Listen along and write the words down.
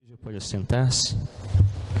pode assentar-se.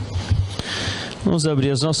 Vamos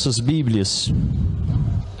abrir as nossas Bíblias.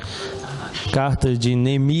 Carta de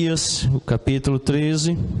Neemias, o capítulo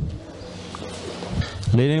 13.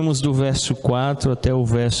 Leremos do verso 4 até o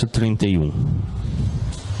verso 31.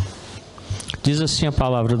 Diz assim a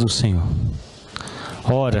palavra do Senhor.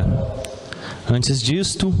 Ora, antes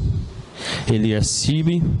disto,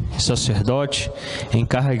 Eliacibe, sacerdote,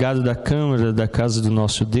 encarregado da câmara da casa do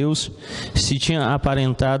nosso Deus, se tinha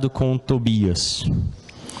aparentado com Tobias,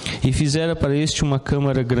 e fizera para este uma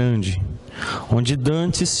câmara grande, onde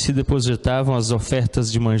dantes se depositavam as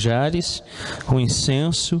ofertas de manjares, o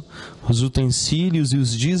incenso, os utensílios e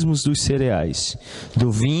os dízimos dos cereais,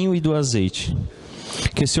 do vinho e do azeite,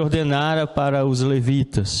 que se ordenara para os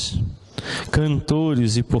levitas,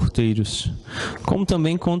 cantores e porteiros, como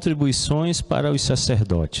também contribuições para os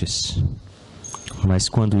sacerdotes. Mas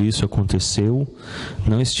quando isso aconteceu,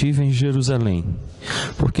 não estive em Jerusalém,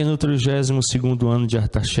 porque no 32º ano de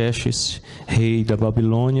Artaxerxes, rei da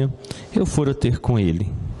Babilônia, eu fora ter com ele.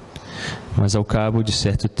 Mas ao cabo de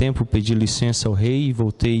certo tempo pedi licença ao rei e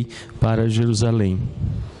voltei para Jerusalém.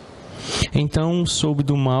 Então soube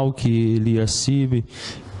do mal que Eliacibe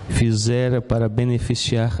fizera para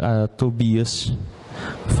beneficiar a Tobias,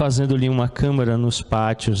 fazendo-lhe uma câmara nos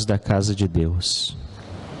pátios da casa de Deus.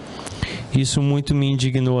 Isso muito me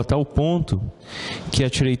indignou a tal ponto que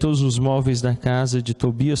atirei todos os móveis da casa de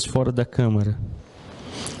Tobias fora da câmara.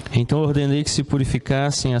 Então ordenei que se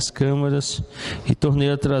purificassem as câmaras e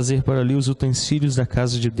tornei a trazer para ali os utensílios da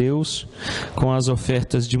casa de Deus, com as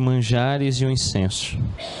ofertas de manjares e o incenso.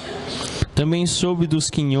 Também soube dos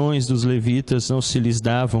quinhões dos levitas não se lhes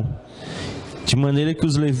davam, de maneira que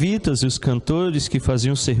os levitas e os cantores que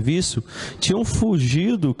faziam serviço tinham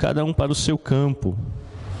fugido cada um para o seu campo.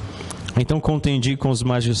 Então contendi com os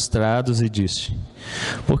magistrados e disse: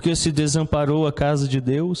 por que se desamparou a casa de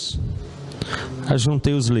Deus?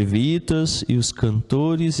 Ajuntei os levitas e os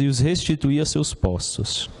cantores e os restituí a seus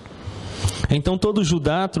postos. Então todo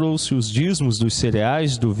Judá trouxe os dízimos dos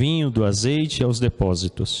cereais, do vinho, do azeite aos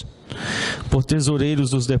depósitos. Por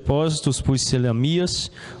tesoureiros dos depósitos pus Selamias,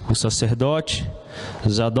 o sacerdote,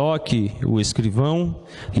 Zadok, o escrivão,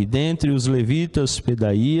 e dentre os levitas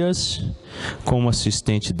Pedaías, como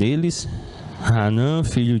assistente deles, Hanã,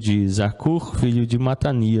 filho de Zacur, filho de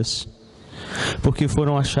Matanias, porque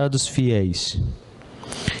foram achados fiéis.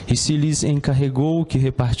 E se lhes encarregou que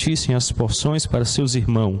repartissem as porções para seus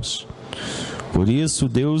irmãos. Por isso,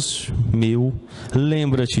 Deus meu,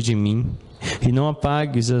 lembra-te de mim, e não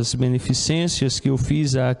apagues as beneficências que eu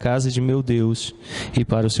fiz à casa de meu Deus e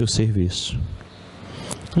para o seu serviço.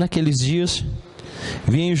 Naqueles dias,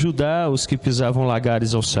 vi em Judá os que pisavam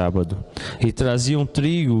lagares ao sábado, e traziam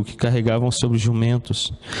trigo que carregavam sobre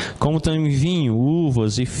jumentos, como também vinho,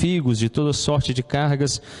 uvas e figos de toda sorte de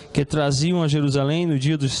cargas que traziam a Jerusalém no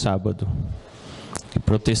dia do sábado. E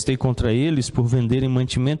protestei contra eles por venderem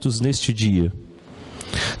mantimentos neste dia.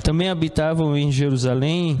 Também habitavam em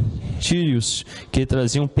Jerusalém tírios que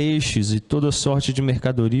traziam peixes e toda sorte de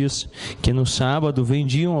mercadorias que no sábado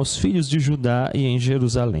vendiam aos filhos de Judá e em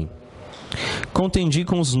Jerusalém. Contendi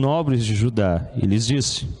com os nobres de Judá e lhes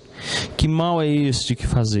disse: que mal é este que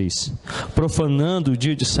fazeis, profanando o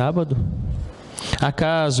dia de sábado?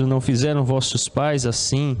 Acaso não fizeram vossos pais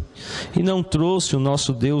assim, e não trouxe o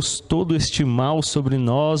nosso Deus todo este mal sobre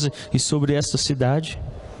nós e sobre esta cidade?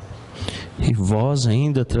 E vós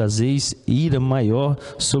ainda trazeis ira maior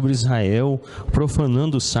sobre Israel,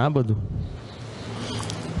 profanando o sábado?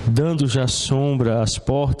 Dando já sombra às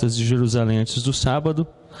portas de Jerusalém antes do sábado,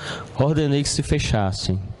 ordenei que se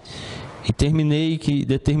fechassem, e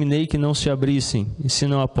determinei que não se abrissem,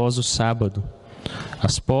 senão após o sábado.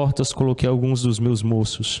 As portas coloquei alguns dos meus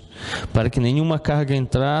moços, para que nenhuma carga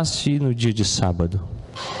entrasse no dia de sábado.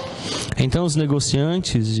 Então os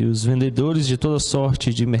negociantes e os vendedores de toda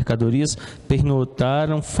sorte de mercadorias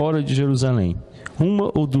pernoitaram fora de Jerusalém,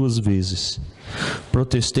 uma ou duas vezes.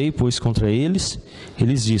 Protestei, pois, contra eles, e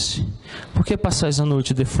lhes disse: por que passais a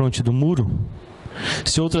noite defronte do muro?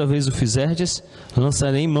 Se outra vez o fizerdes,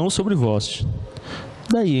 lançarei mão sobre vós.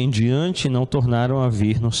 Daí em diante não tornaram a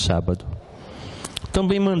vir no sábado.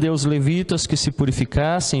 Também mandei aos levitas que se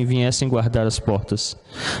purificassem e viessem guardar as portas,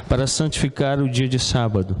 para santificar o dia de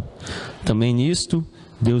sábado. Também nisto,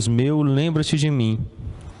 Deus meu, lembra-te de mim,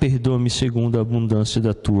 perdoa-me segundo a abundância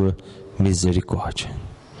da tua misericórdia.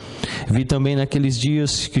 Vi também naqueles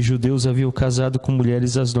dias que judeus haviam casado com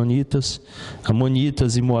mulheres asdonitas,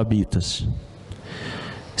 amonitas e moabitas.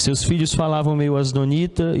 Seus filhos falavam meio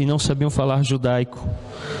asdonita e não sabiam falar judaico,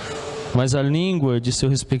 mas a língua de seu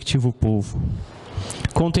respectivo povo.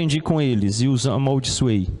 Contendi com eles e os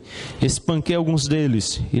amaldiçoei. Espanquei alguns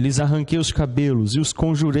deles e lhes arranquei os cabelos e os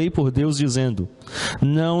conjurei por Deus, dizendo: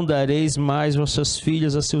 não dareis mais vossas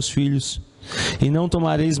filhas a seus filhos, e não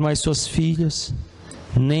tomareis mais suas filhas,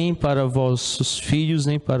 nem para vossos filhos,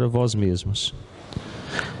 nem para vós mesmos.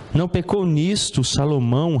 Não pecou nisto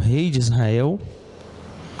Salomão, rei de Israel?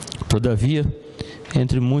 Todavia,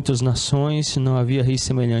 entre muitas nações não havia rei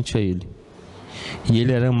semelhante a ele. E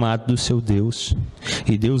ele era amado do seu Deus,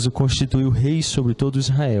 e Deus o constituiu rei sobre todo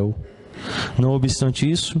Israel. Não obstante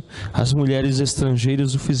isso, as mulheres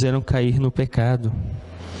estrangeiras o fizeram cair no pecado.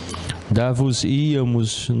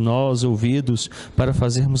 Dar-vos-íamos nós ouvidos para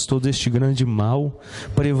fazermos todo este grande mal,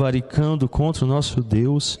 prevaricando contra o nosso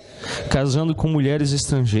Deus, casando com mulheres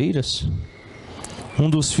estrangeiras? Um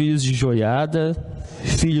dos filhos de Joiada,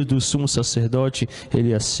 filho do sumo sacerdote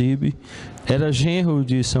Eliacibe, era genro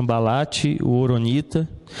de Sambalate, o horonita,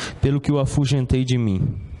 pelo que o afugentei de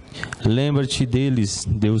mim. Lembra-te deles,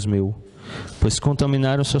 Deus meu, pois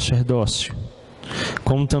contaminaram o sacerdócio,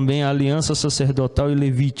 como também a aliança sacerdotal e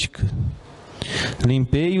levítica.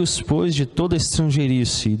 Limpei-os, pois, de toda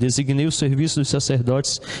estrangeirice, e designei o serviço dos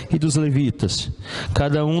sacerdotes e dos levitas,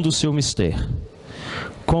 cada um do seu mistério,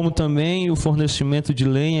 como também o fornecimento de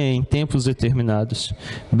lenha em tempos determinados,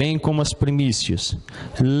 bem como as primícias.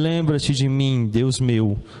 Lembra-te de mim, Deus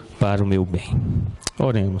meu, para o meu bem.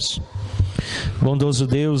 Oremos. Bondoso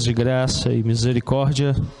Deus de graça e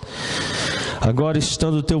misericórdia, agora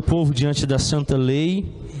estando o teu povo diante da santa lei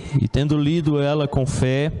e tendo lido ela com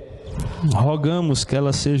fé, rogamos que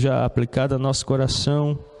ela seja aplicada a nosso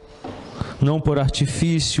coração, não por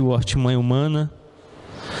artifício ou artimanha humana,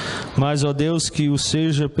 mas, ó Deus, que o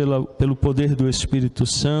seja pelo poder do Espírito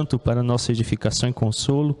Santo para nossa edificação e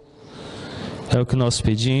consolo. É o que nós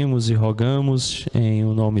pedimos e rogamos em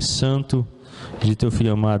o nome santo de teu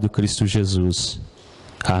Filho amado Cristo Jesus.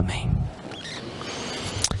 Amém.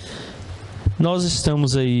 Nós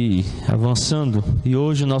estamos aí avançando e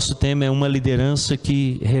hoje o nosso tema é uma liderança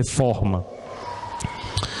que reforma.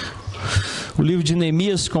 O livro de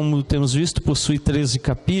Neemias, como temos visto, possui 13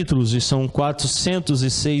 capítulos e são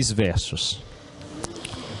 406 versos.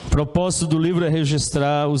 O propósito do livro é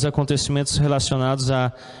registrar os acontecimentos relacionados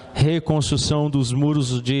à reconstrução dos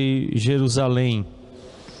muros de Jerusalém.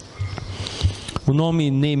 O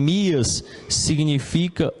nome Neemias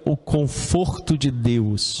significa o conforto de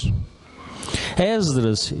Deus.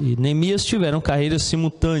 Esdras e Neemias tiveram carreiras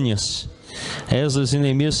simultâneas. Esdras e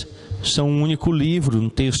Neemias são um único livro no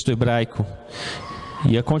texto hebraico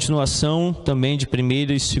e a continuação também de 1ª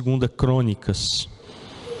e 2ª Crônicas.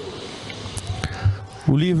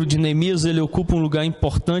 O livro de Neemias ele ocupa um lugar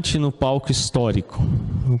importante no palco histórico.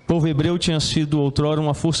 O povo hebreu tinha sido outrora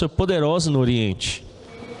uma força poderosa no Oriente.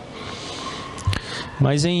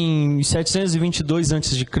 Mas em 722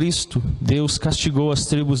 a.C., Deus castigou as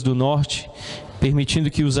tribos do norte, permitindo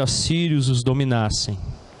que os assírios os dominassem.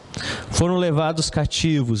 Foram levados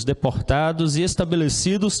cativos, deportados e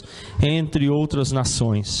estabelecidos entre outras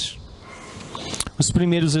nações. Os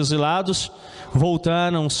primeiros exilados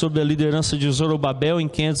voltaram sob a liderança de Zorobabel em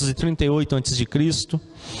 538 a.C.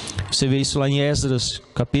 Você vê isso lá em Esdras,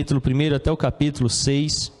 capítulo 1 até o capítulo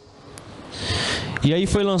 6. E aí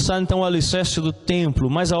foi lançado então o alicerce do templo,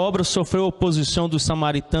 mas a obra sofreu oposição dos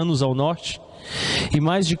samaritanos ao norte. E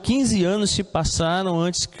mais de 15 anos se passaram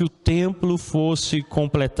antes que o templo fosse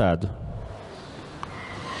completado.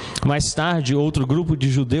 Mais tarde, outro grupo de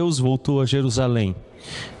judeus voltou a Jerusalém.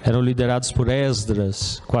 Eram liderados por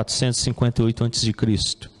Esdras, 458 a.C.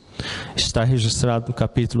 Está registrado no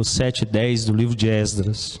capítulo 7 e 10 do livro de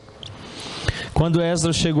Esdras. Quando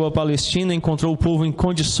Esdras chegou à Palestina, encontrou o povo em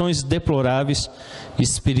condições deploráveis,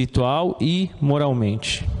 espiritual e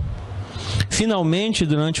moralmente. Finalmente,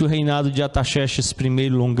 durante o reinado de Artaxerxes I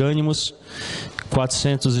Longânimos,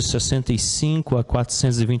 465 a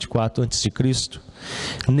 424 a.C.,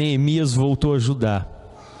 Neemias voltou a Judá.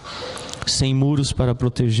 Sem muros para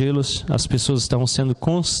protegê-los, as pessoas estavam sendo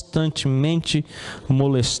constantemente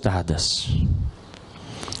molestadas.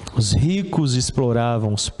 Os ricos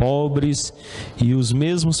exploravam os pobres e os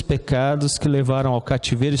mesmos pecados que levaram ao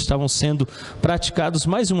cativeiro estavam sendo praticados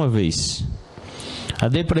mais uma vez. A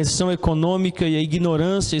depressão econômica e a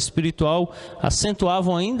ignorância espiritual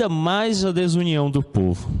acentuavam ainda mais a desunião do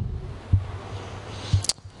povo.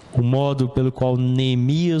 O modo pelo qual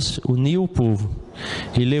Neemias uniu o povo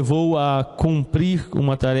e levou a cumprir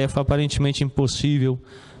uma tarefa aparentemente impossível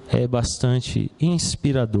é bastante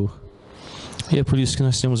inspirador. E é por isso que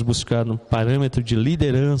nós temos buscado um parâmetro de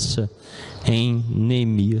liderança em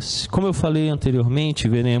Neemias. Como eu falei anteriormente,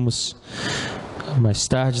 veremos mais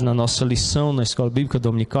tarde na nossa lição na Escola Bíblica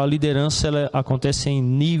Dominical, a liderança ela acontece em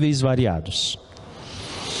níveis variados.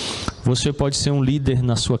 Você pode ser um líder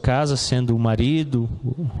na sua casa, sendo o marido,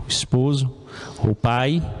 o esposo, ou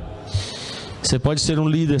pai. Você pode ser um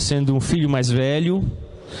líder sendo um filho mais velho.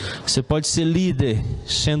 Você pode ser líder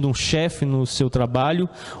sendo um chefe no seu trabalho,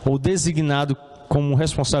 ou designado como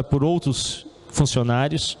responsável por outros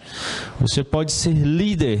funcionários. Você pode ser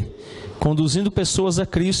líder conduzindo pessoas a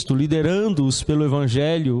Cristo, liderando-os pelo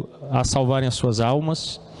Evangelho a salvarem as suas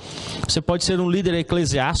almas. Você pode ser um líder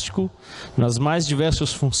eclesiástico nas mais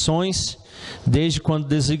diversas funções, desde quando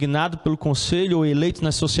designado pelo conselho ou eleito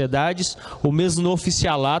nas sociedades, ou mesmo no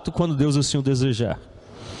oficialato, quando Deus assim o desejar.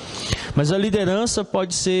 Mas a liderança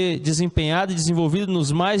pode ser desempenhada e desenvolvida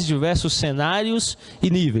nos mais diversos cenários e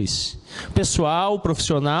níveis: pessoal,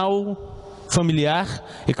 profissional, familiar,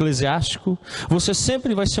 eclesiástico. Você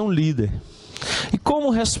sempre vai ser um líder. E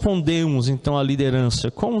como respondemos então à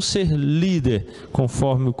liderança? Como ser líder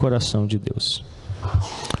conforme o coração de Deus?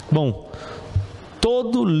 Bom,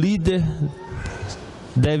 todo líder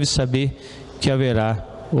deve saber que haverá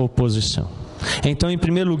oposição. Então, em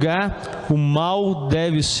primeiro lugar, o mal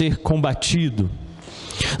deve ser combatido.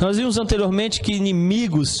 Nós vimos anteriormente que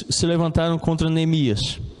inimigos se levantaram contra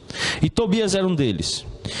Neemias, e Tobias era um deles.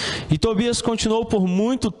 E Tobias continuou por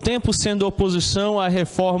muito tempo sendo oposição à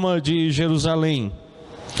reforma de Jerusalém.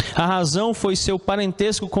 A razão foi seu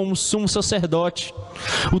parentesco com o sumo sacerdote.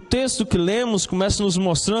 O texto que lemos começa nos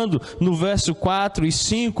mostrando no verso 4 e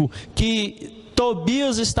 5 que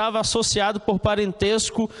Tobias estava associado por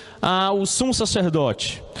parentesco ao sumo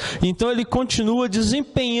sacerdote. Então ele continua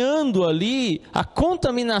desempenhando ali a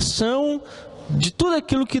contaminação de tudo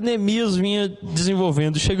aquilo que Neemias vinha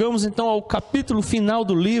desenvolvendo. Chegamos então ao capítulo final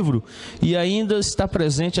do livro e ainda está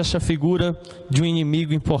presente essa figura de um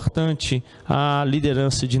inimigo importante à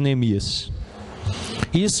liderança de Neemias.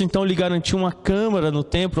 Isso então lhe garantiu uma câmara no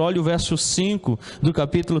templo. Olha o verso 5 do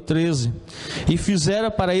capítulo 13. E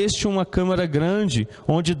fizera para este uma câmara grande,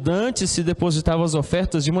 onde dantes se depositavam as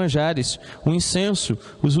ofertas de manjares, o incenso,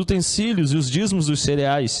 os utensílios e os dízimos dos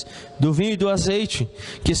cereais, do vinho e do azeite,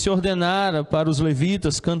 que se ordenara para os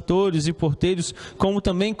levitas, cantores e porteiros, como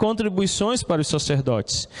também contribuições para os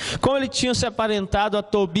sacerdotes. Como ele tinha se aparentado a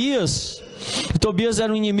Tobias, e Tobias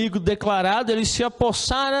era um inimigo declarado, ele se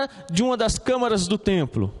apossara de uma das câmaras do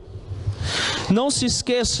templo. Não se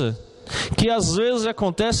esqueça que às vezes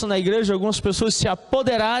acontece na igreja algumas pessoas se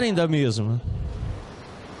apoderarem da mesma.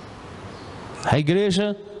 A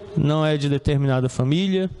igreja não é de determinada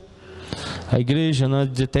família, a igreja não é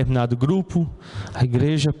de determinado grupo, a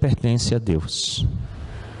igreja pertence a Deus.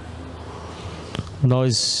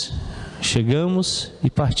 Nós chegamos e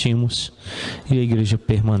partimos e a igreja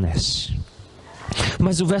permanece.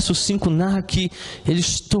 Mas o verso 5 narra que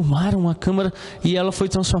eles tomaram a câmara e ela foi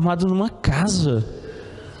transformada numa casa,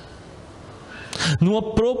 numa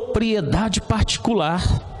propriedade particular,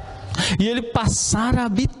 e ele passara a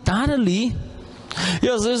habitar ali. E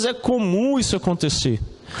às vezes é comum isso acontecer.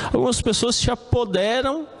 Algumas pessoas se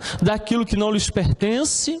apoderam daquilo que não lhes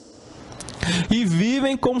pertence e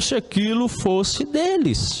vivem como se aquilo fosse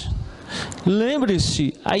deles.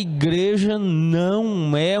 Lembre-se, a igreja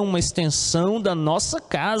não é uma extensão da nossa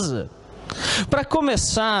casa. Para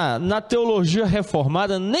começar, na teologia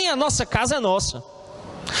reformada, nem a nossa casa é nossa.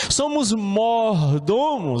 Somos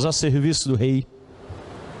mordomos a serviço do rei.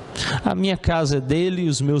 A minha casa é dele,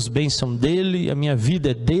 os meus bens são dele, a minha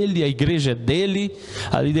vida é dele, a igreja é dele,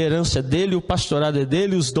 a liderança é dele, o pastorado é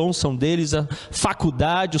dele, os dons são deles, a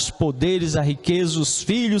faculdade, os poderes, a riqueza, os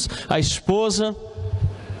filhos, a esposa.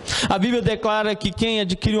 A Bíblia declara que quem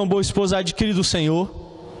adquire uma boa esposa adquire do Senhor,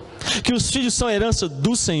 que os filhos são herança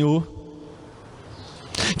do Senhor,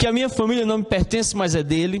 que a minha família não me pertence, mas é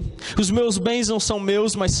dele, os meus bens não são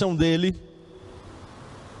meus, mas são dele.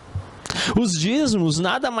 Os dízimos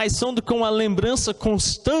nada mais são do que uma lembrança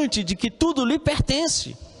constante de que tudo lhe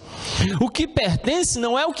pertence. O que pertence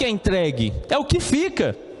não é o que é entregue, é o que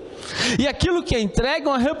fica. E aquilo que é entregue é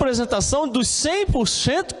uma representação dos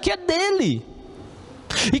 100% que é dele.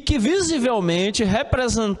 E que visivelmente,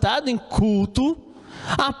 representado em culto,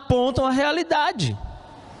 apontam a realidade.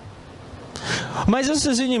 Mas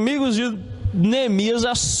esses inimigos de Neemias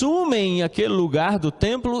assumem aquele lugar do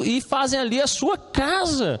templo e fazem ali a sua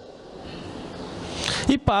casa.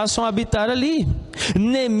 E passam a habitar ali.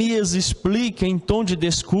 Neemias explica em tom de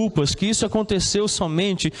desculpas que isso aconteceu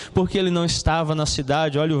somente porque ele não estava na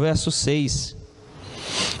cidade. Olha o verso 6.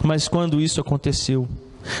 Mas quando isso aconteceu,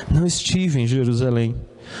 não estive em Jerusalém,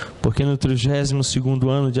 porque no 32º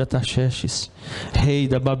ano de Artaxerxes, rei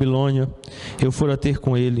da Babilônia, eu fora ter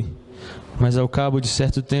com ele, mas ao cabo de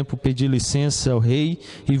certo tempo pedi licença ao rei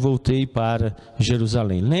e voltei para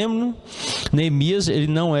Jerusalém. Lembram? Neemias, ele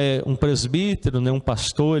não é um presbítero, nem um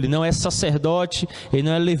pastor, ele não é sacerdote, ele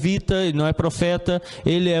não é levita, ele não é profeta,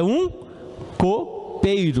 ele é um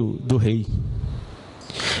copeiro do rei.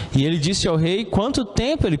 E ele disse ao rei quanto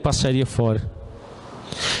tempo ele passaria fora.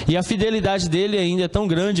 E a fidelidade dele ainda é tão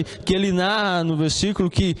grande que ele narra no versículo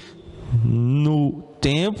que no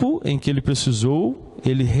tempo em que ele precisou,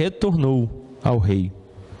 ele retornou ao rei.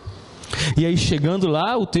 E aí chegando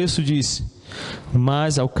lá, o texto diz: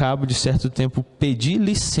 mas ao cabo de certo tempo pedi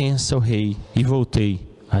licença ao rei e voltei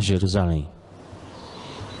a Jerusalém.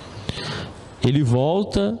 Ele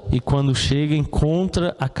volta e quando chega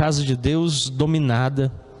encontra a casa de Deus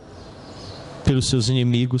dominada pelos seus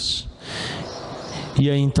inimigos. E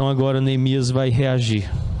aí então agora Neemias vai reagir.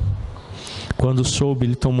 Quando soube,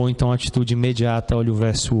 ele tomou então a atitude imediata. Olha o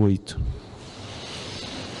verso 8.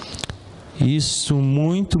 Isso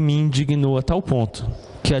muito me indignou a tal ponto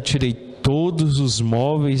que atirei todos os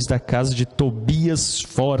móveis da casa de Tobias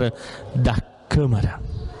fora da câmara.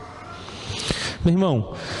 Meu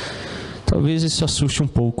irmão, talvez isso assuste um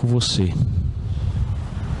pouco você,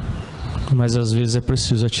 mas às vezes é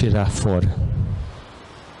preciso atirar fora.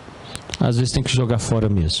 Às vezes tem que jogar fora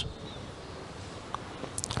mesmo.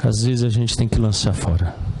 Às vezes a gente tem que lançar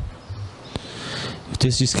fora. O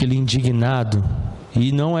texto diz que ele é indignado,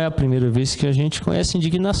 e não é a primeira vez que a gente conhece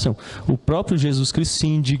indignação. O próprio Jesus Cristo se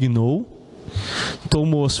indignou,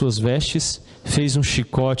 tomou as suas vestes, fez um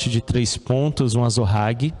chicote de 3 pontas, um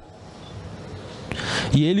azorrague,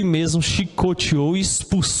 e ele mesmo chicoteou e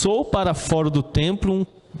expulsou para fora do templo um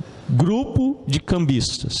grupo de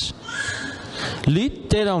cambistas.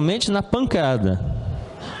 Literalmente na pancada,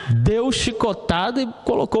 deu chicotada e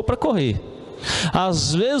colocou para correr.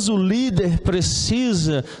 Às vezes o líder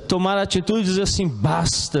precisa tomar atitude e dizer assim: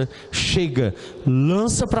 basta, chega,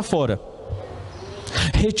 lança para fora,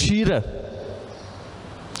 retira.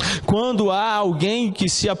 Quando há alguém que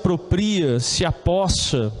se apropria, se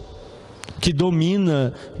apossa, que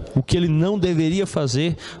domina o que ele não deveria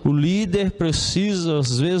fazer, o líder precisa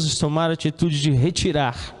às vezes tomar a atitude de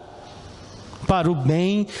retirar, para o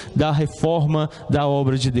bem da reforma da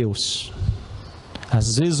obra de Deus.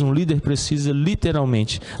 Às vezes um líder precisa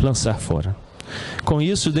literalmente lançar fora. Com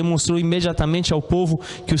isso, demonstrou imediatamente ao povo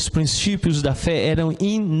que os princípios da fé eram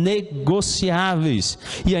inegociáveis,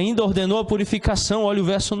 e ainda ordenou a purificação. Olha o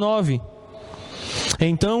verso 9.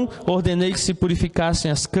 Então ordenei que se purificassem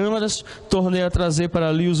as câmaras, tornei a trazer para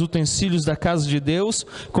ali os utensílios da casa de Deus,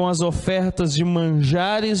 com as ofertas de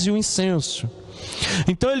manjares e o incenso.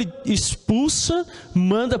 Então ele expulsa,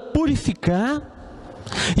 manda purificar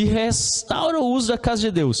e restaura o uso da casa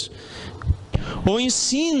de Deus. Ou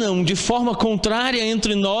ensinam de forma contrária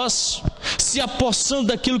entre nós, se apossando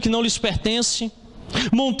daquilo que não lhes pertence,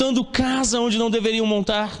 montando casa onde não deveriam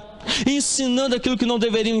montar, ensinando aquilo que não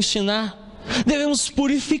deveriam ensinar. Devemos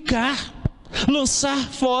purificar, lançar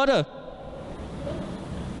fora.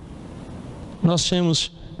 Nós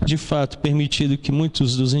temos de fato permitido que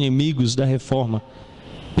muitos dos inimigos da reforma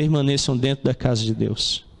permaneçam dentro da casa de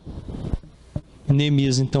Deus.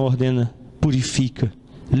 Neemias então ordena: purifica,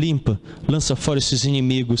 limpa, lança fora esses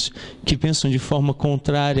inimigos que pensam de forma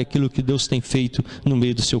contrária àquilo que Deus tem feito no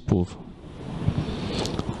meio do seu povo.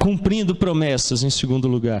 Cumprindo promessas, em segundo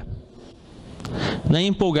lugar. Na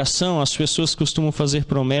empolgação, as pessoas costumam fazer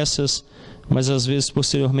promessas, mas às vezes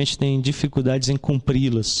posteriormente têm dificuldades em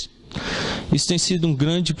cumpri-las. Isso tem sido um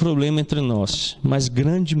grande problema entre nós, mas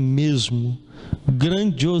grande mesmo,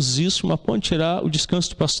 grandiosíssimo, a ponto de tirar o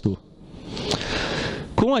descanso do pastor.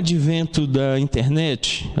 Com o advento da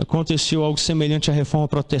internet, aconteceu algo semelhante à reforma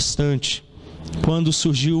protestante, quando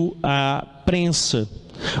surgiu a prensa.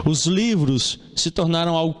 Os livros se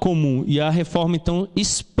tornaram algo comum e a reforma então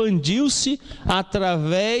expandiu-se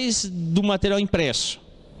através do material impresso.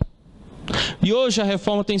 E hoje a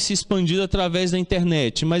reforma tem se expandido através da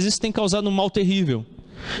internet, mas isso tem causado um mal terrível.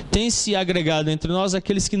 Tem se agregado entre nós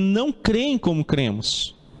aqueles que não creem como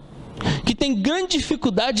cremos, que têm grande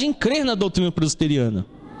dificuldade em crer na doutrina presbiteriana,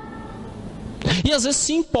 e às vezes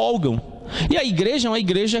se empolgam. E a igreja é uma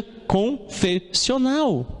igreja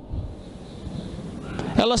confessional.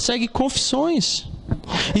 Ela segue confissões,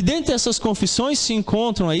 e dentre essas confissões se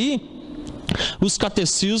encontram aí os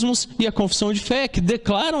catecismos e a confissão de fé, que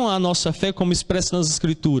declaram a nossa fé como expressa nas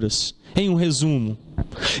Escrituras, em um resumo.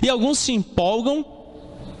 E alguns se empolgam,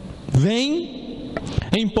 vêm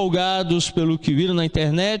empolgados pelo que viram na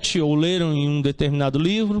internet ou leram em um determinado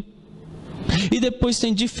livro, e depois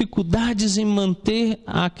têm dificuldades em manter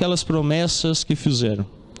aquelas promessas que fizeram.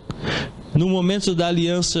 no momento da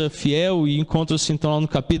aliança fiel, e encontra-se então lá no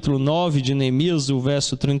capítulo 9 de Neemias, o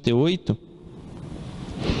verso 38,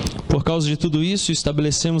 por causa de tudo isso,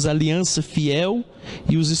 estabelecemos aliança fiel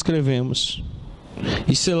e os escrevemos.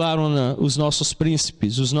 E selaram os nossos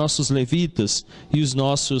príncipes, os nossos levitas e os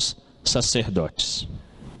nossos sacerdotes.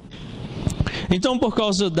 Então, por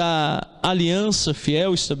causa da aliança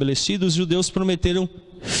fiel estabelecida, os judeus prometeram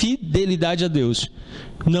fidelidade a Deus.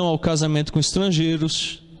 Não ao casamento com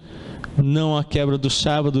estrangeiros, não à quebra do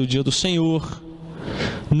sábado, do dia do Senhor,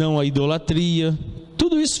 não à idolatria.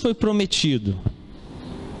 Tudo isso foi prometido.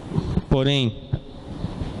 Porém,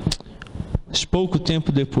 pouco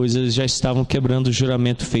tempo depois, eles já estavam quebrando o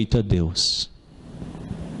juramento feito a Deus.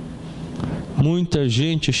 Muita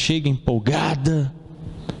gente chega empolgada,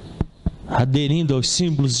 aderindo aos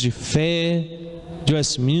símbolos de fé de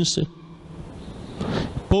Westminster.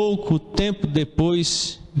 Pouco tempo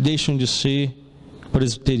depois, deixam de ser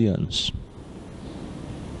presbiterianos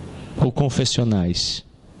ou confessionais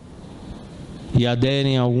e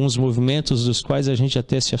aderem a alguns movimentos dos quais a gente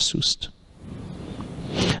até se assusta.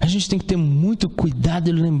 A gente tem que ter muito cuidado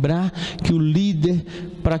e lembrar que o líder,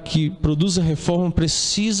 para que produza reforma,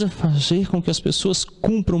 precisa fazer com que as pessoas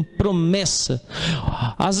cumpram promessa.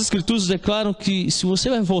 As Escrituras declaram que se você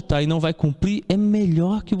vai votar e não vai cumprir, é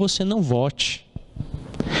melhor que você não vote.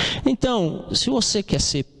 Então, se você quer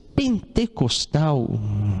ser pentecostal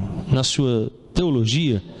na sua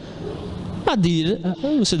teologia,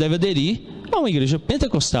 você deve aderir a uma igreja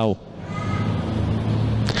pentecostal.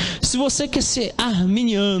 Se você quer ser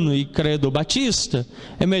arminiano e credo batista,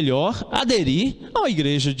 é melhor aderir a uma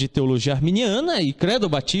igreja de teologia arminiana e credo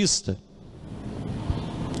batista.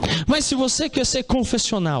 Mas se você quer ser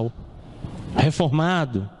confessional,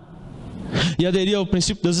 reformado, e aderir ao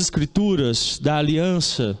princípio das Escrituras, da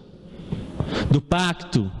aliança, do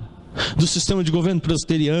pacto, do sistema de governo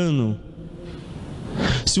presbiteriano,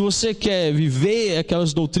 se você quer viver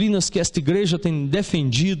aquelas doutrinas que esta igreja tem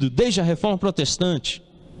defendido desde a reforma protestante,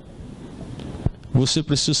 você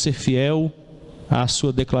precisa ser fiel à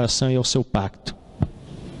sua declaração e ao seu pacto,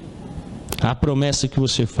 à promessa que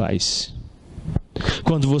você faz.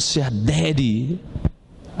 Quando você adere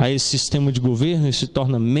a esse sistema de governo e se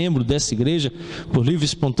torna membro dessa igreja por livre e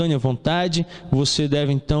espontânea vontade, você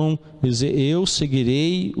deve então dizer: eu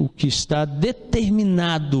seguirei o que está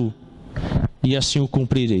determinado e assim o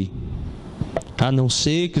cumprirei, a não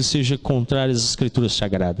ser que seja contrário às Escrituras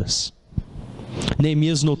Sagradas.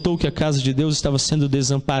 Neemias notou que a casa de Deus estava sendo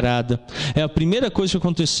desamparada. É a primeira coisa que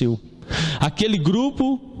aconteceu. Aquele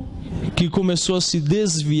grupo que começou a se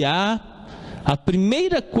desviar, a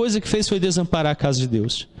primeira coisa que fez foi desamparar a casa de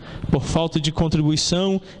Deus, por falta de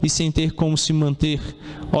contribuição e sem ter como se manter.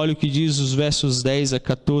 Olha o que diz os versos 10 a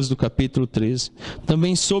 14 do capítulo 13.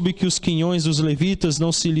 Também soube que os quinhões dos levitas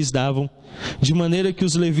não se lhes davam, de maneira que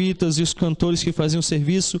os levitas e os cantores que faziam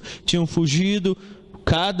serviço tinham fugido,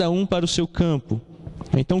 cada um para o seu campo.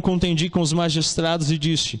 Então contendi com os magistrados e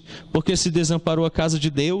disse: porque se desamparou a casa de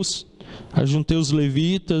Deus? Ajuntei os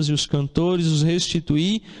levitas e os cantores, os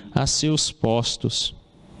restituí a seus postos.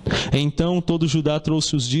 Então todo Judá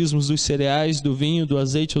trouxe os dízimos dos cereais, do vinho, do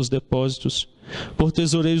azeite aos depósitos. Por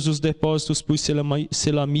tesoureiros dos depósitos pus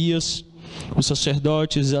Selamias, o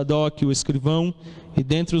sacerdote, Zadok, o escrivão, e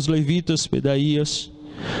dentre os levitas Pedaías,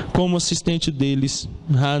 como assistente deles,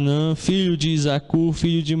 Hanã, filho de Isacu,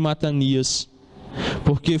 filho de Matanias,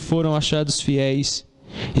 porque foram achados fiéis,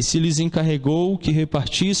 e se lhes encarregou que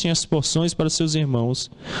repartissem as porções para seus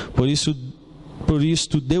irmãos. Por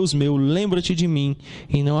isto, Deus meu, lembra-te de mim,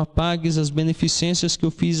 e não apagues as beneficências que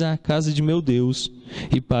eu fiz à casa de meu Deus,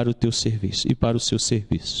 e para o teu serviço, e para o seu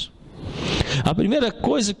serviço. A primeira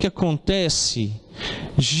coisa que acontece,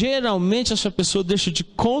 geralmente essa pessoa deixa de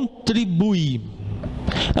contribuir,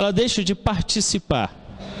 ela deixa de participar,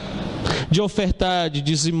 de ofertar, de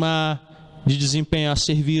dizimar, de desempenhar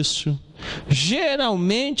serviço.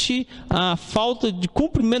 Geralmente a falta de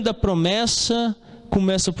cumprimento da promessa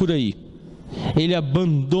começa por aí. Ele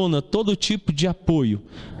abandona todo tipo de apoio.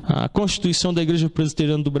 A Constituição da Igreja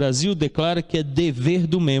Presbiteriana do Brasil declara que é dever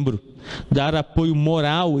do membro dar apoio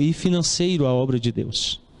moral e financeiro à obra de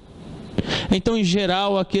Deus. Então, em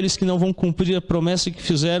geral, aqueles que não vão cumprir a promessa que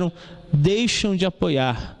fizeram deixam de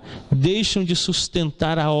apoiar, deixam de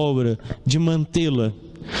sustentar a obra, de mantê-la.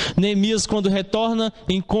 Neemias, quando retorna,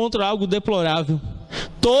 encontra algo deplorável.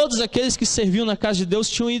 Todos aqueles que serviam na casa de Deus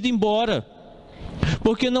tinham ido embora,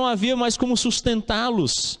 porque não havia mais como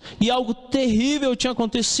sustentá-los, e algo terrível tinha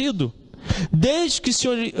acontecido. Desde que se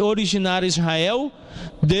originara Israel,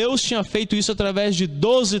 Deus tinha feito isso através de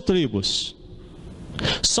 12 tribos.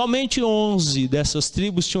 Somente 11 dessas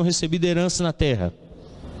tribos tinham recebido herança na terra.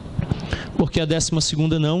 Porque a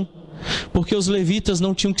 12ª não? Porque os levitas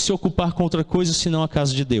não tinham que se ocupar com outra coisa senão a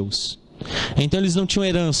casa de Deus. Então eles não tinham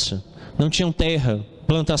herança, não tinham terra,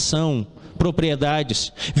 plantação,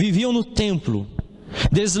 propriedades. Viviam no templo,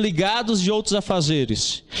 desligados de outros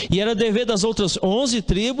afazeres. E era dever das outras 11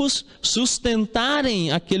 tribos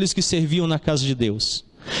sustentarem aqueles que serviam na casa de Deus.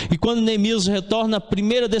 E quando Neemias retorna, a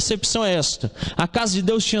primeira decepção é esta: a casa de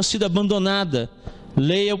Deus tinha sido abandonada.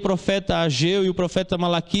 Leia o profeta Ageu e o profeta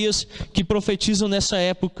Malaquias, que profetizam nessa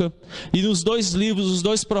época. E nos 2 livros, os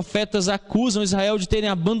 2 profetas acusam Israel de terem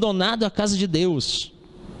abandonado a casa de Deus.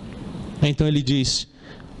 Então ele diz: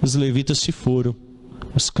 os levitas se foram,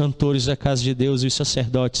 os cantores da casa de Deus e os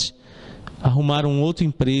sacerdotes arrumaram um outro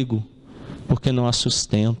emprego, porque não há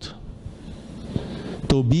sustento.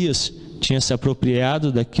 Tobias tinha se apropriado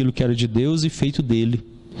daquilo que era de Deus e feito dele,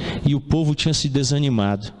 e o povo tinha se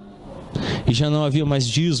desanimado. E já não havia mais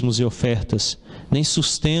dízimos e ofertas, nem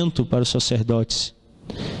sustento para os sacerdotes.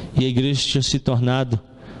 E a igreja tinha se tornado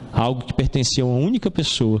algo que pertencia a uma única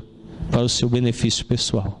pessoa, para o seu benefício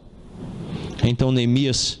pessoal. Então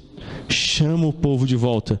Neemias chama o povo de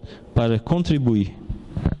volta para contribuir.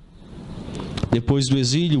 Depois do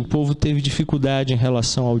exílio, o povo teve dificuldade em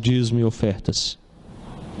relação ao dízimo e ofertas.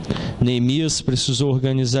 Neemias precisou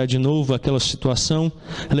organizar de novo aquela situação,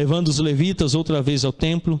 levando os levitas outra vez ao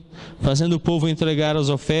templo, fazendo o povo entregar as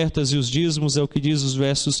ofertas e os dízimos, é o que diz os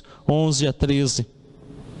versos 11 a 13.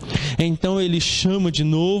 Então ele chama de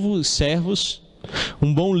novo os servos.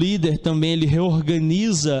 Um bom líder também, ele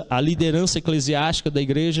reorganiza a liderança eclesiástica da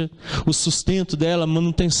igreja, o sustento dela, a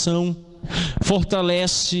manutenção,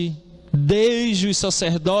 fortalece desde os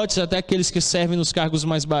sacerdotes até aqueles que servem nos cargos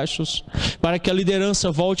mais baixos, para que a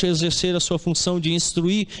liderança volte a exercer a sua função de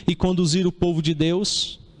instruir e conduzir o povo de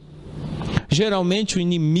Deus. Geralmente o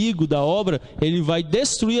inimigo da obra, ele vai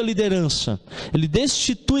destruir a liderança, ele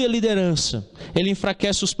destitui a liderança, ele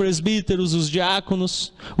enfraquece os presbíteros, os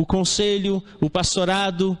diáconos, o conselho, o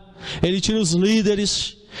pastorado, ele tira os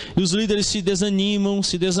líderes, e os líderes se desanimam,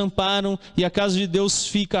 se desamparam, e a casa de Deus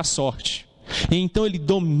fica à sorte. E então ele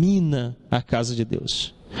domina a casa de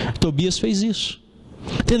Deus. Tobias fez isso.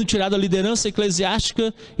 Tendo tirado a liderança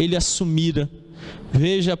eclesiástica, ele assumira.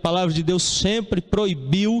 Veja, a palavra de Deus sempre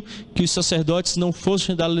proibiu que os sacerdotes não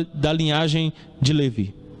fossem da linhagem de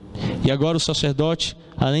Levi. E agora o sacerdote,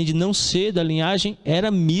 além de não ser da linhagem,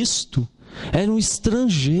 era misto, era um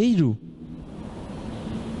estrangeiro.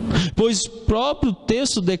 Pois o próprio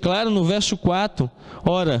texto declara no verso 4,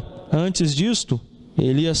 ora, antes disto,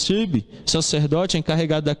 Eliacibe, sacerdote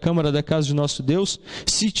encarregado da câmara da casa de nosso Deus,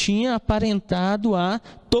 se tinha aparentado a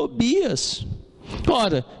Tobias.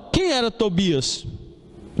 Ora, quem era Tobias?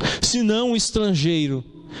 Senão um estrangeiro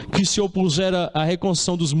que se opusera à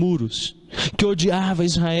reconstrução dos muros, que odiava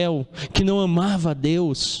Israel, que não amava a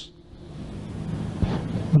Deus.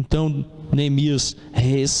 Então Neemias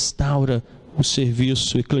restaura o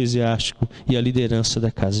serviço eclesiástico e a liderança da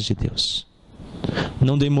casa de Deus.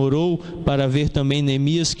 Não demorou para ver também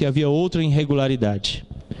Neemias que havia outra irregularidade.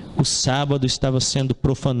 O sábado estava sendo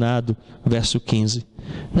profanado, verso 15.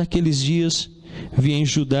 Naqueles dias, vi em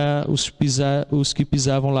Judá os que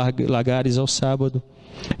pisavam lagares ao sábado,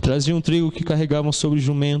 traziam trigo que carregavam sobre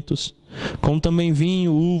jumentos, como também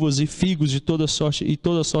vinho, uvas e figos de toda sorte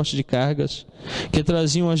de cargas, que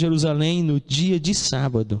traziam a Jerusalém no dia de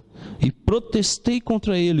sábado, e protestei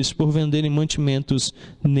contra eles por venderem mantimentos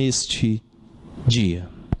neste dia.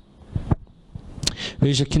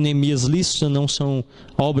 Veja que Neemias lista não são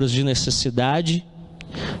obras de necessidade,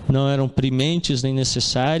 não eram primentes nem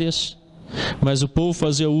necessárias, mas o povo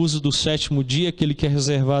fazia uso do 7º dia, aquele que é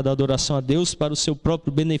reservado à adoração a Deus, para o seu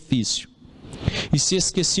próprio benefício, e se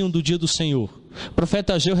esqueciam do dia do Senhor. O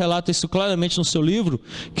profeta Ageu relata isso claramente no seu livro,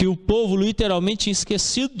 que o povo literalmente tinha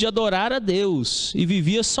esquecido de adorar a Deus e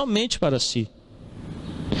vivia somente para si.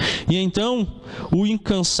 E então o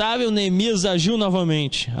incansável Neemias agiu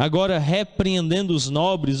novamente, agora repreendendo os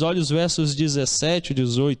nobres. Olha os versos 17 e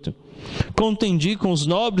 18. Contendi com os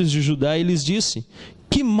nobres de Judá e lhes disse: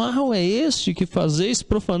 que mal é este que fazeis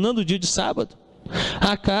profanando o dia de sábado?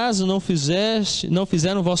 Acaso não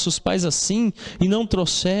fizeram vossos pais assim, e não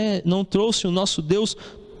trouxe o nosso Deus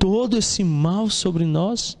todo esse mal sobre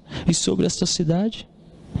nós e sobre esta cidade?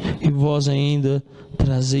 E vós ainda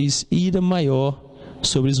trazeis ira maior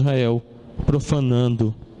sobre Israel,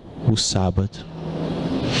 profanando o sábado.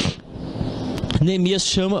 Neemias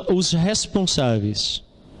chama os responsáveis,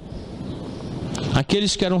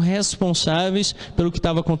 aqueles que eram responsáveis pelo que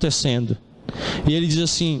estava acontecendo. E ele diz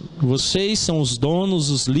assim: vocês são os donos,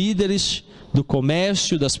 os líderes do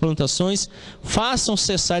comércio, das plantações, façam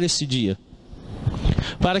cessar esse dia.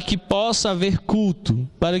 para que possa haver culto,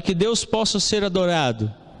 para que Deus possa ser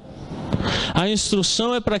adorado. A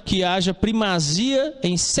instrução é para que haja primazia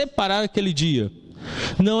em separar aquele dia.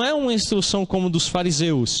 Não é uma instrução como dos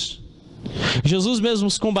fariseus. Jesus mesmo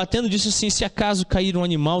os combatendo disse assim: se acaso cair um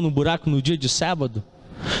animal no buraco no dia de sábado,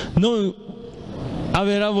 não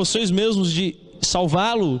haverá vocês mesmos de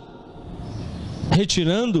salvá-lo,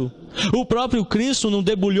 retirando? O próprio Cristo não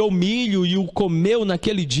debulhou milho e o comeu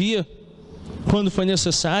naquele dia, quando foi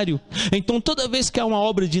necessário. Então toda vez que há uma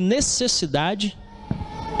obra de necessidade,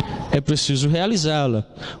 é preciso realizá-la.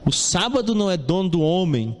 O sábado não é dono do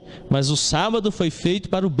homem, mas o sábado foi feito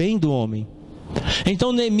para o bem do homem.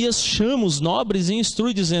 Então Neemias chama os nobres e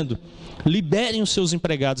instrui dizendo: liberem os seus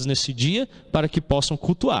empregados nesse dia para que possam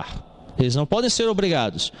cultuar. Eles não podem ser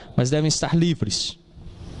obrigados, mas devem estar livres.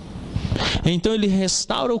 Então ele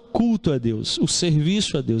restaura o culto a Deus, o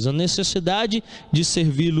serviço a Deus, a necessidade de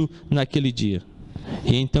servi-lo naquele dia.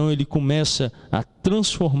 E então ele começa a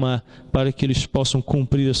transformar para que eles possam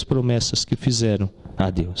cumprir as promessas que fizeram a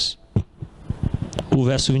Deus. O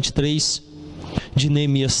verso 23 de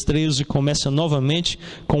Neemias 13 começa novamente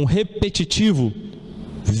com o repetitivo: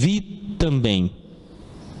 vi também.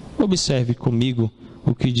 Observe comigo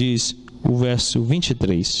o que diz o verso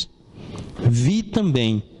 23. Vi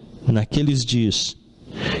também naqueles dias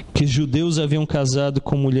que judeus haviam casado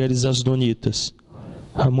com mulheres asdonitas,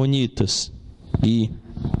 amonitas e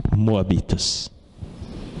moabitas.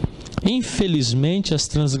 Infelizmente, as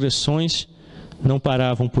transgressões não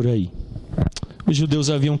paravam por aí. Os judeus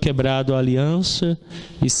haviam quebrado a aliança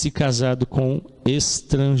e se casado com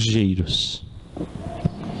estrangeiros.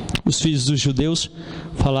 Os filhos dos judeus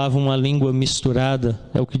falavam uma língua misturada,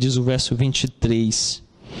 é o que diz o verso 23.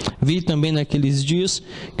 Vi também naqueles dias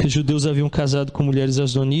que os judeus haviam casado com mulheres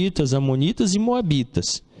asdonitas, amonitas e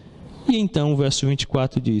moabitas. E então o verso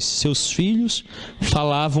 24 diz: seus filhos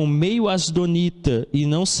falavam meio asdonita e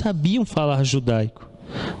não sabiam falar judaico,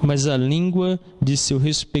 mas a língua de seu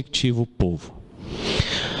respectivo povo.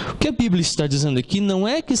 O que a Bíblia está dizendo aqui não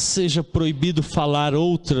é que seja proibido falar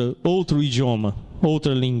outro idioma,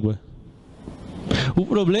 outra língua. O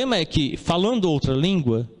problema é que, falando outra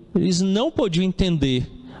língua, eles não podiam entender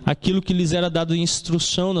aquilo que lhes era dado em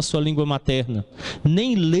instrução na sua língua materna,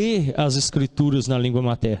 nem ler as escrituras na língua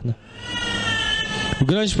materna. O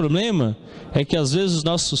grande problema é que às vezes os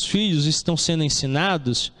nossos filhos estão sendo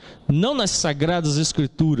ensinados não nas sagradas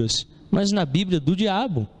escrituras, mas na Bíblia do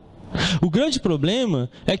diabo. O grande problema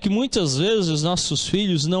é que muitas vezes os nossos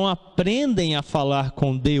filhos não aprendem a falar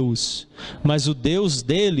com Deus, mas o Deus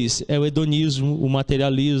deles é o hedonismo, o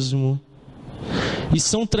materialismo, e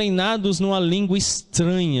são treinados numa língua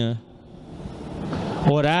estranha.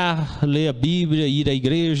 Orar, ler a Bíblia, ir à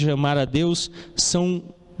igreja, amar a Deus, são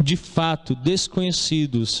de fato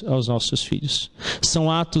desconhecidos aos nossos filhos. São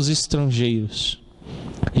atos estrangeiros.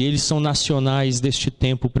 E eles são nacionais deste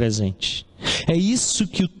tempo presente. É isso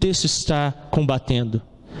que o texto está combatendo.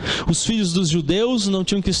 Os filhos dos judeus não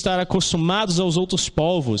tinham que estar acostumados aos outros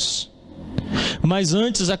povos, mas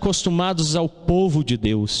antes acostumados ao povo de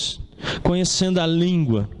Deus, conhecendo a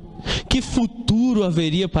língua. Que futuro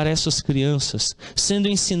haveria para essas crianças, sendo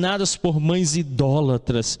ensinadas por mães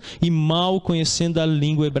idólatras e mal conhecendo a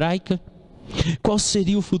língua hebraica? Qual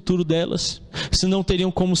seria o futuro delas, se não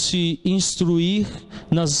teriam como se instruir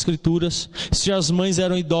nas escrituras, se as mães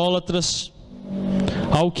eram idólatras?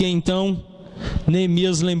 Ao que então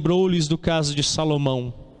Neemias lembrou-lhes do caso de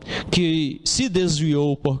Salomão, que se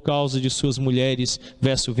desviou por causa de suas mulheres,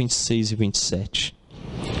 verso 26 e 27.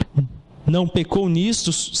 Não pecou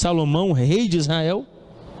nisto Salomão, rei de Israel?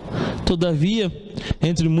 Todavia,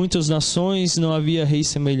 entre muitas nações não havia rei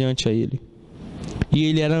semelhante a ele. E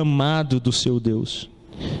ele era amado do seu Deus,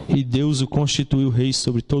 e Deus o constituiu rei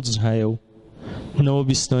sobre todo Israel. Não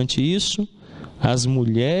obstante isso, as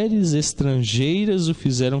mulheres estrangeiras o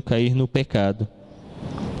fizeram cair no pecado.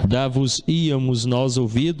 Dar-vos-íamos nós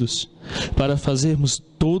ouvidos para fazermos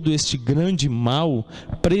todo este grande mal,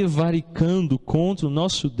 prevaricando contra o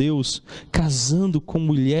nosso Deus, casando com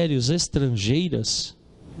mulheres estrangeiras?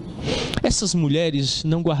 Essas mulheres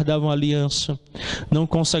não guardavam aliança, não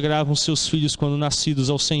consagravam seus filhos quando nascidos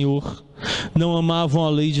ao Senhor, não amavam a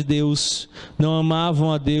lei de Deus, não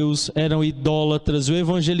amavam a Deus, eram idólatras. O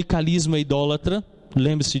evangelicalismo é idólatra,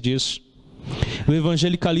 lembre-se disso. O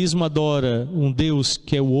evangelicalismo adora um Deus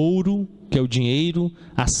que é o ouro, que é o dinheiro,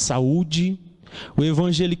 a saúde. O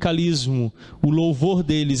evangelicalismo, o louvor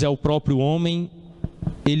deles é o próprio homem.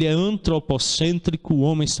 Ele é antropocêntrico, o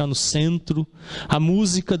homem está no centro. A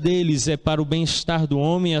música deles é para o bem-estar do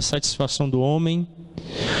homem, a satisfação do homem.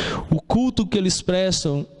 O culto que eles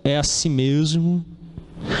prestam é a si mesmo.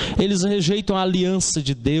 Eles rejeitam a aliança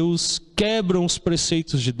de Deus, quebram os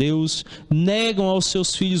preceitos de Deus, negam aos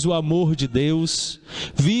seus filhos o amor de Deus,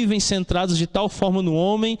 vivem centrados de tal forma no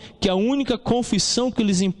homem, que a única confissão que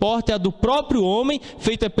lhes importa é a do próprio homem,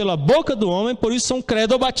 feita pela boca do homem, por isso são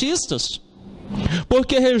credobatistas.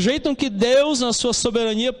 Porque rejeitam que Deus, na sua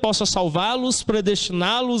soberania, possa salvá-los,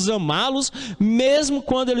 predestiná-los, amá-los, mesmo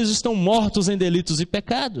quando eles estão mortos em delitos e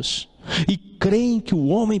pecados. E creem que o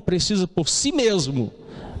homem precisa por si mesmo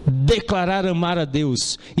declarar amar a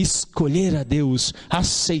Deus, escolher a Deus,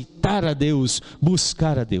 aceitar a Deus,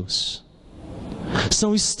 buscar a Deus.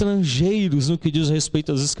 São estrangeiros no que diz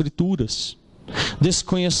respeito às Escrituras,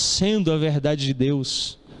 desconhecendo a verdade de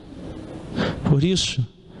Deus. Por isso,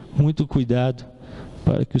 muito cuidado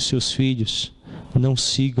para que os seus filhos não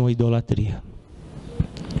sigam a idolatria.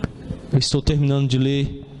 Eu estou terminando de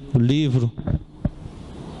ler o livro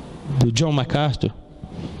do John MacArthur,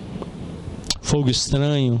 Fogo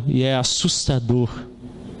Estranho, e é assustador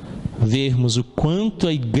vermos o quanto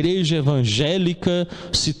a igreja evangélica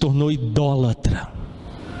se tornou idólatra.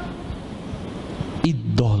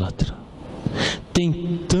 Idólatra.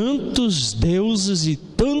 Tem tantos deuses e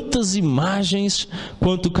tantas imagens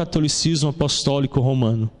quanto o catolicismo apostólico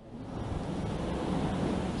romano.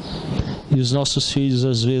 E os nossos filhos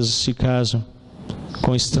às vezes se casam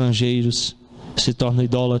com estrangeiros, se tornam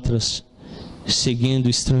idólatras, seguindo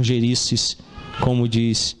estrangeirices, como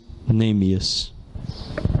diz Neemias.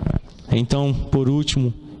 Então, por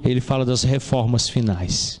último, ele fala das reformas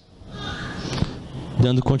finais.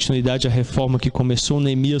 Dando continuidade à reforma que começou,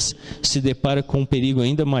 Neemias se depara com um perigo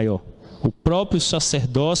ainda maior. O próprio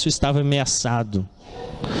sacerdócio estava ameaçado.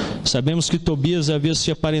 Sabemos que Tobias havia se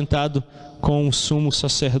aparentado com o sumo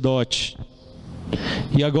sacerdote.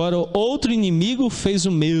 E agora outro inimigo fez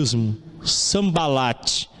o mesmo,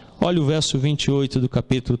 Sambalate. Olha o verso 28 do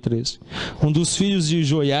capítulo 13. Um dos filhos de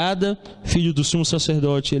Joiada, filho do sumo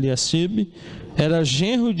sacerdote Eliacibe, era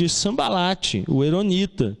genro de Sambalate, o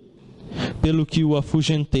Eronita, pelo que o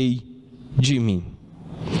afugentei de mim.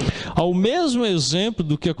 Ao mesmo exemplo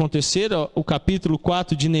do que acontecera, o capítulo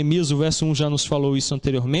 4 de Neemias, o verso 1 já nos falou isso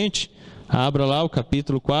anteriormente. Abra lá o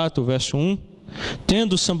capítulo 4, o verso 1.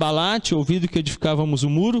 Tendo Sambalate ouvido que edificávamos o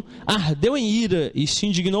muro, ardeu em ira e se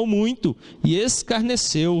indignou muito e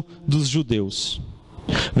escarneceu dos judeus.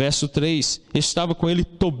 Verso 3. Estava com ele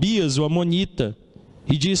Tobias, o amonita,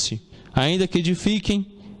 e disse: ainda que edifiquem,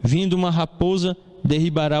 vindo uma raposa,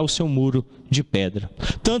 derribará o seu muro de pedra.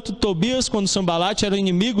 Tanto Tobias quanto Sambalate eram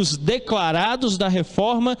inimigos declarados da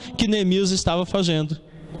reforma que Neemias estava fazendo.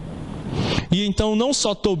 E então não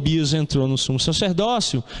só Tobias entrou no sumo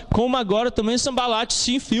sacerdócio, como agora também Sambalate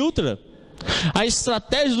se infiltra. A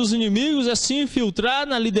estratégia dos inimigos é se infiltrar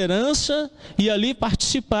na liderança e ali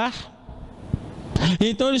participar. E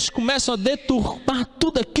então eles começam a deturpar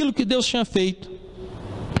tudo aquilo que Deus tinha feito.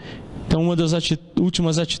 Então uma das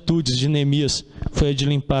últimas atitudes de Neemias foi a de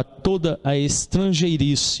limpar toda a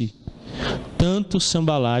estrangeirice. Tanto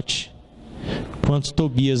Sambalate quanto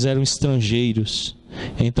Tobias eram estrangeiros.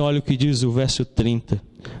 Então olha o que diz o verso 30.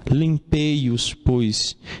 Limpei-os,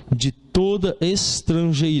 pois, de toda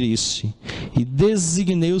estrangeirice, e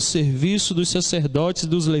designei o serviço dos sacerdotes e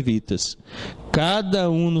dos levitas, cada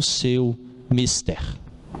um no seu mistério.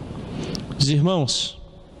 Os irmãos,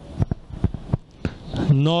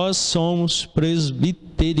 nós somos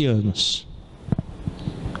presbiterianos,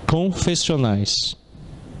 confessionais,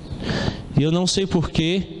 e eu não sei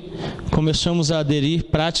porquê começamos a aderir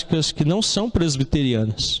práticas que não são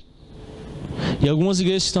presbiterianas. E algumas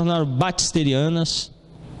igrejas se tornaram batisterianas,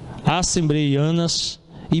 assembleianas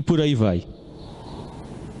e por aí vai.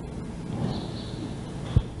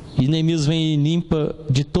 E Neemias vem e limpa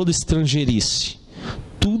de toda estrangeirice,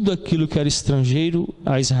 tudo aquilo que era estrangeiro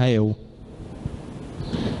a Israel.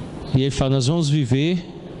 E ele fala: nós vamos viver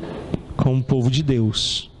como um povo de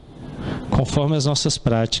Deus, conforme as nossas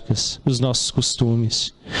práticas, os nossos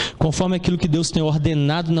costumes, conforme aquilo que Deus tem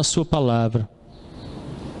ordenado na sua palavra.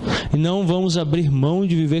 E não vamos abrir mão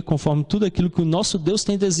de viver conforme tudo aquilo que o nosso Deus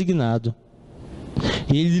tem designado.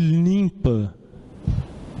 E Ele limpa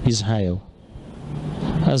Israel.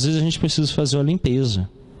 Às vezes a gente precisa fazer uma limpeza.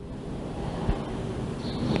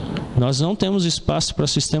 Nós não temos espaço para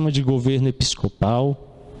sistema de governo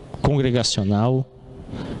episcopal, congregacional,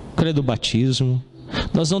 credobatismo.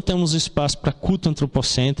 Nós não temos espaço para culto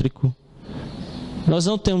antropocêntrico. Nós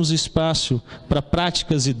não temos espaço para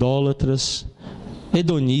práticas idólatras,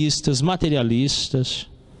 hedonistas, materialistas.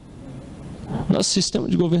 Nosso sistema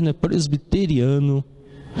de governo é presbiteriano.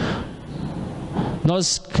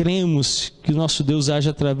 Nós cremos que o nosso Deus age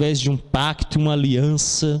através de um pacto, uma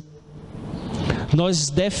aliança. Nós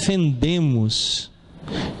defendemos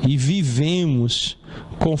e vivemos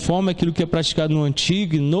conforme aquilo que é praticado no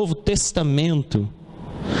Antigo e Novo Testamento,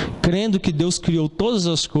 crendo que Deus criou todas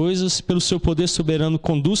as coisas, pelo seu poder soberano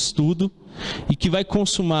conduz tudo, e que vai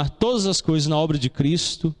consumar todas as coisas na obra de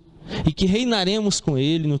Cristo, e que reinaremos com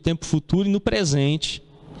Ele no tempo futuro e no presente.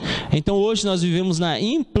 Então hoje nós vivemos na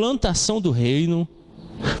implantação do reino,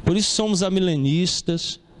 por isso somos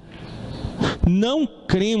amilenistas. Não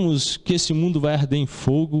cremos que esse mundo vai arder em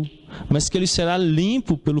fogo, mas que ele será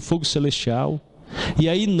limpo pelo fogo celestial. E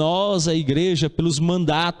aí nós, a igreja, pelos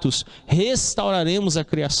mandatos, restauraremos a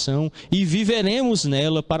criação e viveremos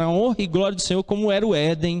nela para a honra e glória do Senhor, como era o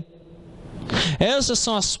Éden. Essas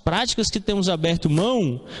são as práticas que temos aberto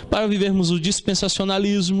mão para vivermos o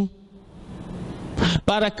dispensacionalismo,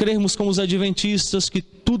 para crermos como os adventistas que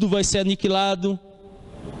tudo vai ser aniquilado,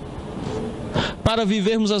 para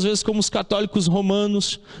vivermos às vezes como os católicos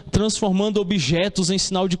romanos, transformando objetos em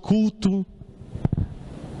sinal de culto,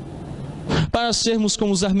 para sermos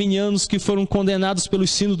como os arminianos que foram condenados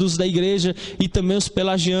pelos sínodos da igreja e também os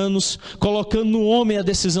pelagianos, colocando no homem a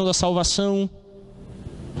decisão da salvação.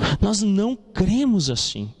 Nós não cremos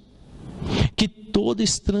assim. Que toda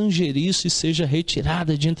estrangeirice seja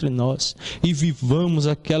retirada de entre nós e vivamos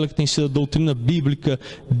aquela que tem sido a doutrina bíblica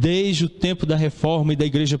desde o tempo da Reforma e da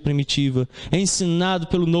igreja primitiva, ensinado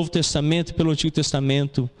pelo Novo Testamento e pelo Antigo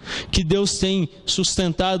Testamento, que Deus tem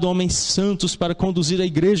sustentado homens santos para conduzir a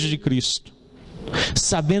igreja de Cristo,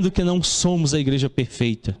 sabendo que não somos a igreja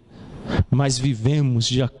perfeita, mas vivemos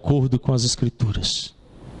de acordo com as Escrituras.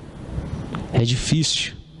 É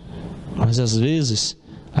difícil, mas às vezes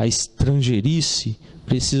a estrangeirice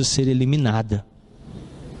precisa ser eliminada.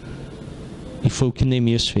 E foi o que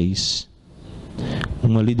Neemias fez.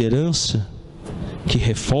 Uma liderança que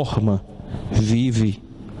reforma, vive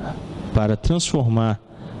para transformar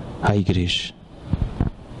a igreja.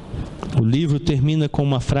 O livro termina com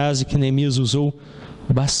uma frase que Neemias usou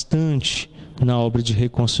bastante na obra de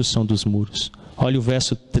reconstrução dos muros. Olha o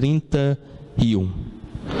verso 31.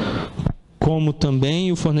 Como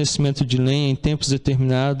também o fornecimento de lenha em tempos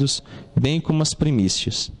determinados, bem como as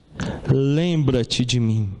primícias. Lembra-te de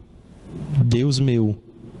mim, Deus meu,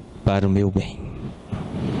 para o meu bem.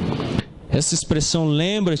 Essa expressão,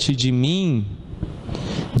 lembra-te de mim,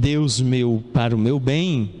 Deus meu, para o meu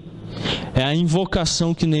bem, é a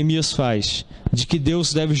invocação que Neemias faz, de que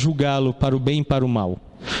Deus deve julgá-lo para o bem e para o mal.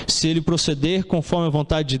 Se ele proceder conforme a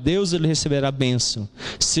vontade de Deus, ele receberá a bênção.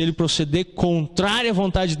 Se ele proceder contrário à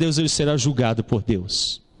vontade de Deus, ele será julgado por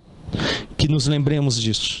Deus. Que nos lembremos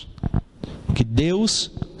disso. Que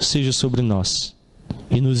Deus seja sobre nós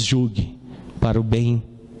e nos julgue para o bem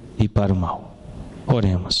e para o mal.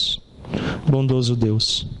 Oremos. Bondoso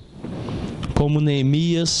Deus, como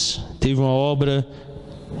Neemias teve uma obra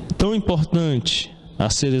tão importante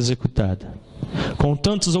a ser executada, com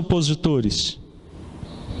tantos opositores,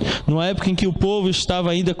 numa época em que o povo estava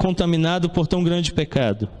ainda contaminado por tão grande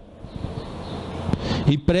pecado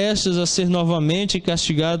e prestes a ser novamente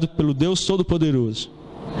castigado pelo Deus Todo-Poderoso,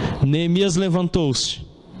 Neemias levantou-se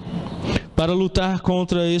para lutar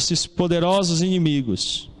contra esses poderosos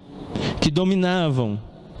inimigos que dominavam,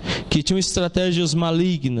 que tinham estratégias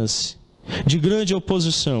malignas, de grande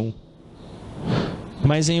oposição.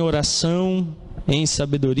 Mas em oração, em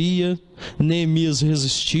sabedoria, Neemias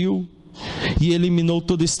resistiu e eliminou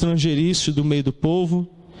toda estrangeirice do meio do povo,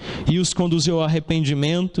 e os conduziu ao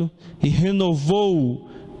arrependimento, e renovou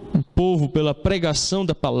o povo pela pregação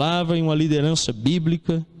da palavra em uma liderança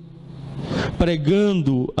bíblica,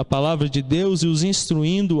 pregando a palavra de Deus e os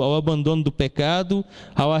instruindo ao abandono do pecado,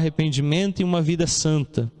 ao arrependimento e uma vida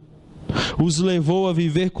santa. Os levou a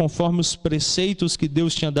viver conforme os preceitos que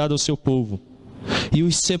Deus tinha dado ao seu povo, e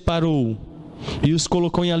os separou, e os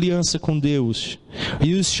colocou em aliança com Deus,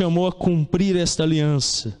 e os chamou a cumprir esta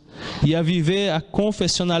aliança, e a viver a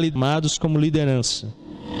confessionalidade como liderança.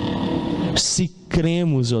 Se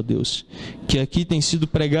cremos, ó Deus, que aqui tem sido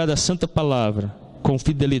pregada a santa palavra com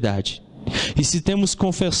fidelidade, e se temos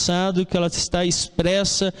confessado que ela está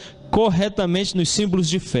expressa corretamente nos símbolos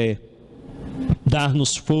de fé,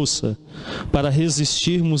 dar-nos força para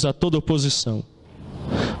resistirmos a toda oposição,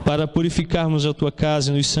 para purificarmos a Tua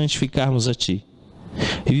casa e nos santificarmos a Ti,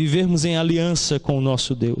 e vivermos em aliança com o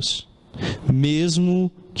nosso Deus,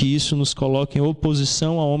 mesmo que isso nos coloque em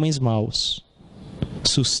oposição a homens maus.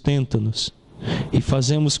 Sustenta-nos e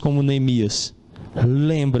fazemos como Neemias.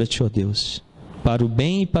 Lembra-te, ó Deus, para o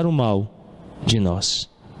bem e para o mal de nós.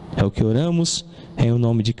 É o que oramos em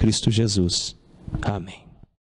nome de Cristo Jesus. Amém.